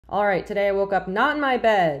Alright, today I woke up not in my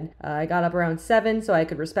bed. I got up around 7 so I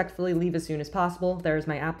could respectfully leave as soon as possible. There's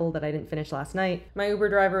my apple that I didn't finish last night. My Uber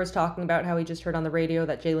driver was talking about how he just heard on the radio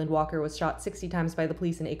that Jayland Walker was shot 60 times by the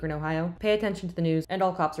police in Akron, Ohio. Pay attention to the news, and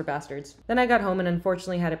all cops are bastards. Then I got home and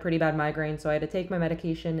unfortunately had a pretty bad migraine, so I had to take my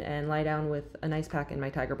medication and lie down with an ice pack and my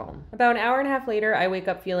Tiger Balm. About an hour and a half later, I wake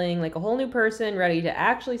up feeling like a whole new person, ready to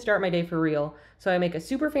actually start my day for real. So I make a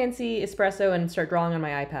super fancy espresso and start drawing on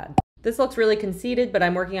my iPad. This looks really conceited, but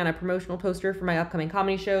I'm working on a promotional poster for my upcoming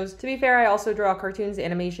comedy shows. To be fair, I also draw cartoons,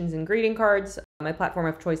 animations, and greeting cards. My platform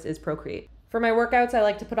of choice is Procreate. For my workouts, I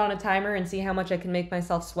like to put on a timer and see how much I can make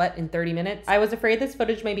myself sweat in 30 minutes. I was afraid this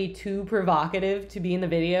footage may be too provocative to be in the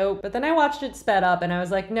video, but then I watched it sped up and I was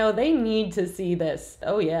like, no, they need to see this.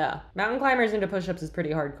 Oh yeah. Mountain climbers into push-ups is pretty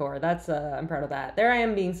hardcore. I'm proud of that. There I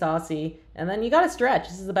am being saucy. And then you gotta stretch.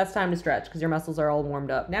 This is the best time to stretch because your muscles are all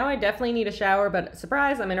warmed up. Now I definitely need a shower, but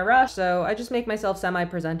surprise, I'm in a rush, so I just make myself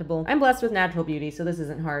semi-presentable. I'm blessed with natural beauty, so this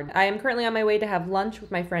isn't hard. I am currently on my way to have lunch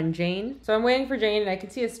with my friend Jane. So I'm waiting for Jane and I can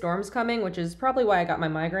see a storm's coming, which is probably why I got my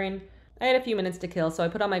migraine. I had a few minutes to kill, so I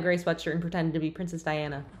put on my gray sweatshirt and pretended to be Princess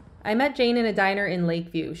Diana. I met Jane in a diner in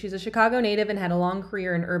Lakeview. She's a Chicago native and had a long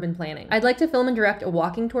career in urban planning. I'd like to film and direct a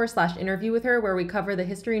walking tour / interview with her where we cover the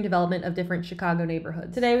history and development of different Chicago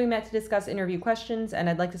neighborhoods. Today we met to discuss interview questions and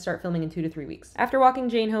I'd like to start filming in 2 to 3 weeks. After walking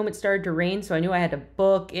Jane home, it started to rain, so I knew I had to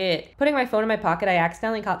book it. Putting my phone in my pocket, I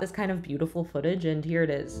accidentally caught this kind of beautiful footage, and here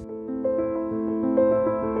it is.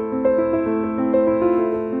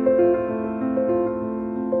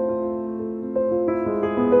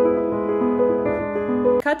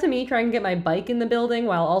 Cut to me trying to get my bike in the building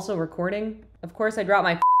while also recording. Of course, I dropped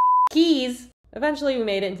my keys. Eventually, we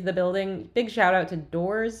made it into the building. Big shout out to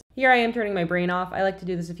doors. Here I am turning my brain off. I like to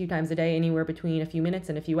do this a few times a day, anywhere between a few minutes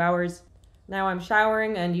and a few hours. Now I'm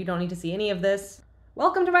showering and you don't need to see any of this.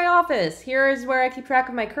 Welcome to my office. Here is where I keep track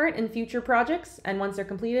of my current and future projects, and once they're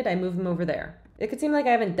completed, I move them over there. It could seem like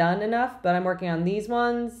I haven't done enough, but I'm working on these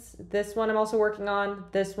ones. This one I'm also working on.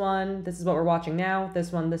 This one. This is what we're watching now.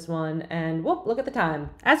 This one, and whoop, look at the time.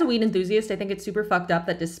 As a weed enthusiast, I think it's super fucked up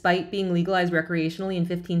that despite being legalized recreationally in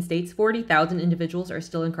 15 states, 40,000 individuals are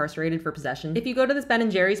still incarcerated for possession. If you go to this Ben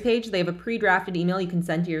 & Jerry's page, they have a pre-drafted email you can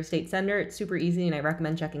send to your state sender. It's super easy and I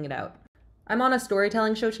recommend checking it out. I'm on a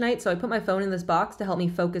storytelling show tonight, so I put my phone in this box to help me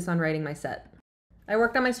focus on writing my set. I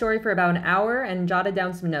worked on my story for about an hour and jotted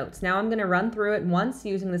down some notes. Now I'm going to run through it once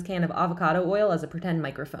using this can of avocado oil as a pretend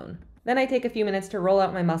microphone. Then I take a few minutes to roll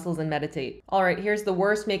out my muscles and meditate. Alright, here's the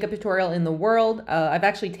worst makeup tutorial in the world. I've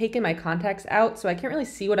actually taken my contacts out, so I can't really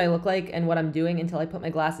see what I look like and what I'm doing until I put my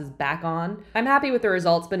glasses back on. I'm happy with the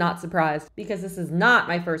results, but not surprised, because this is not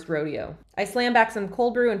my first rodeo. I slam back some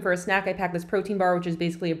cold brew, and for a snack I pack this protein bar, which is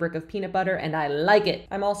basically a brick of peanut butter, and I like it.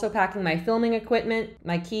 I'm also packing my filming equipment,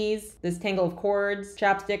 my keys, this tangle of cords,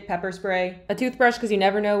 chapstick, pepper spray, a toothbrush because you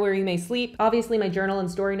never know where you may sleep, obviously my journal and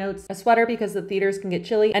story notes, a sweater because the theaters can get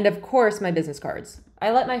chilly, and of course my business cards. I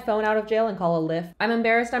let my phone out of jail and call a Lyft. I'm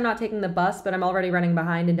embarrassed I'm not taking the bus, but I'm already running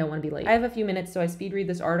behind and don't want to be late. I have a few minutes, so I speed read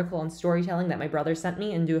this article on storytelling that my brother sent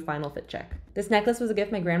me and do a final fit check. This necklace was a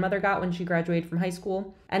gift my grandmother got when she graduated from high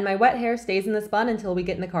school, and my wet hair stays in this bun until we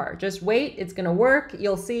get in the car. Just wait, it's gonna work,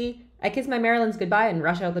 you'll see. I kiss my Maryland's goodbye and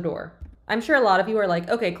rush out the door. I'm sure a lot of you are like,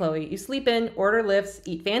 okay, Chloe, you sleep in, order lifts,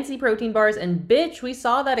 eat fancy protein bars, and bitch, we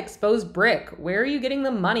saw that exposed brick. Where are you getting the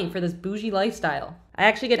money for this bougie lifestyle? I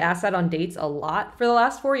actually get asked that on dates a lot. For the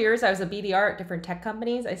last 4 years, I was a BDR at different tech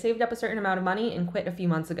companies. I saved up a certain amount of money and quit a few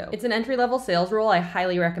months ago. It's an entry-level sales role I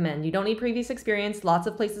highly recommend. You don't need previous experience, lots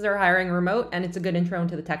of places are hiring remote, and it's a good intro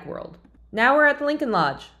into the tech world. Now we're at the Lincoln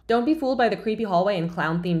Lodge. Don't be fooled by the creepy hallway and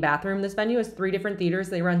clown-themed bathroom. This venue has 3 different theaters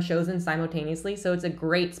they run shows in simultaneously, so it's a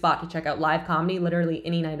great spot to check out live comedy literally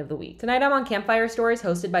any night of the week. Tonight I'm on Campfire Stories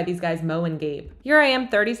hosted by these guys Mo and Gabe. Here I am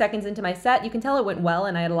 30 seconds into my set. You can tell it went well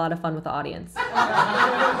and I had a lot of fun with the audience. And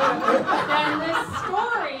the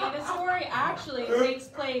story actually takes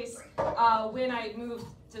place when I moved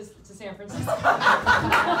to San Francisco.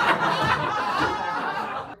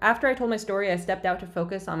 After I told my story, I stepped out to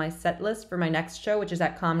focus on my set list for my next show, which is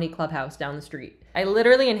at Comedy Clubhouse down the street. I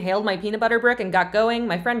literally inhaled my peanut butter brick and got going.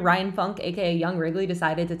 My friend Ryan Funk, aka Young Wrigley,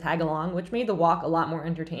 decided to tag along, which made the walk a lot more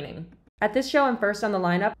entertaining. At this show, I'm first on the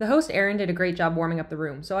lineup. The host Aaron did a great job warming up the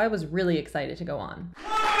room, so I was really excited to go on.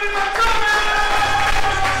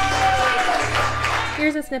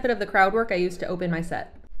 Here's a snippet of the crowd work I used to open my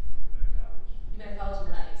set. You've been in college,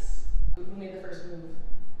 you're nice. Who made the first move?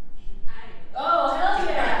 Oh, hell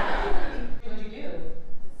yeah! What'd you do?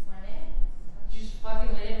 Just went in. You just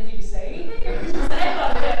fucking went in. Did you say anything? Or did you say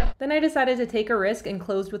about it? Then I decided to take a risk and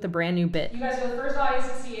closed with a brand new bit. You guys are the first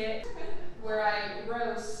audience to see it, where I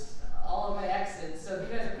roast all of my exes. So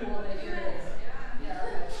if you guys are cool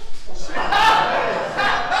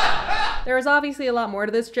is obviously a lot more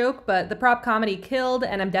to this joke, but the prop comedy killed,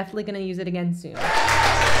 and I'm definitely gonna use it again soon.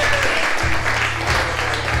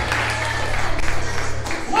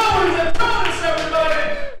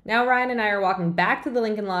 Now Ryan and I are walking back to the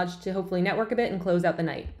Lincoln Lodge to hopefully network a bit and close out the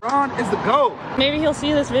night. LeBron is the GOAT. Maybe he'll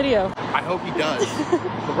see this video. I hope he does.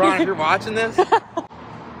 LeBron, if you're watching this,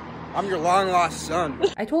 I'm your long-lost son.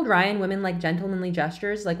 I told Ryan women like gentlemanly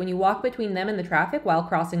gestures, like when you walk between them and the traffic while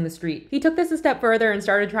crossing the street. He took this a step further and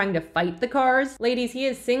started trying to fight the cars. Ladies, he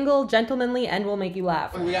is single, gentlemanly, and will make you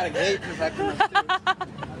laugh. We got a gate protecting us too.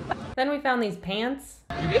 Then we found these pants.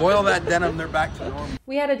 You boil that denim, they're back to normal.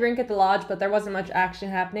 We had a drink at the lodge, but there wasn't much action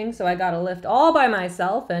happening, so I got a lift all by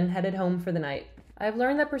myself and headed home for the night. I've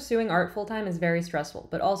learned that pursuing art full-time is very stressful,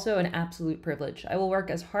 but also an absolute privilege. I will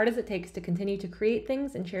work as hard as it takes to continue to create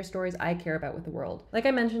things and share stories I care about with the world. Like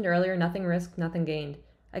I mentioned earlier, nothing risked, nothing gained.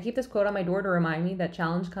 I keep this quote on my door to remind me that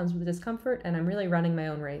challenge comes with discomfort, and I'm really running my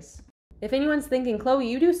own race. If anyone's thinking, Chloe,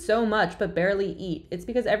 you do so much but barely eat, it's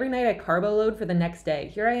because every night I carbo load for the next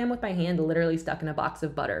day. Here I am with my hand literally stuck in a box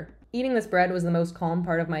of butter. Eating this bread was the most calm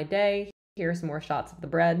part of my day. Here are some more shots of the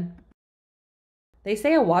bread. They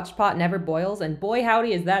say a watch pot never boils, and boy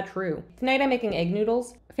howdy is that true. Tonight I'm making egg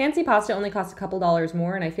noodles. Fancy pasta only costs a couple dollars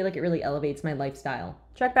more, and I feel like it really elevates my lifestyle.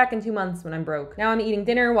 Check back in 2 months when I'm broke. Now I'm eating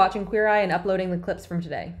dinner, watching Queer Eye, and uploading the clips from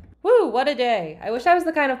today. Woo, what a day. I wish I was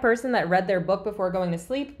the kind of person that read their book before going to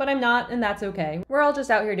sleep, but I'm not, and that's okay. We're all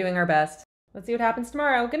just out here doing our best. Let's see what happens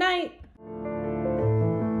tomorrow. Good night!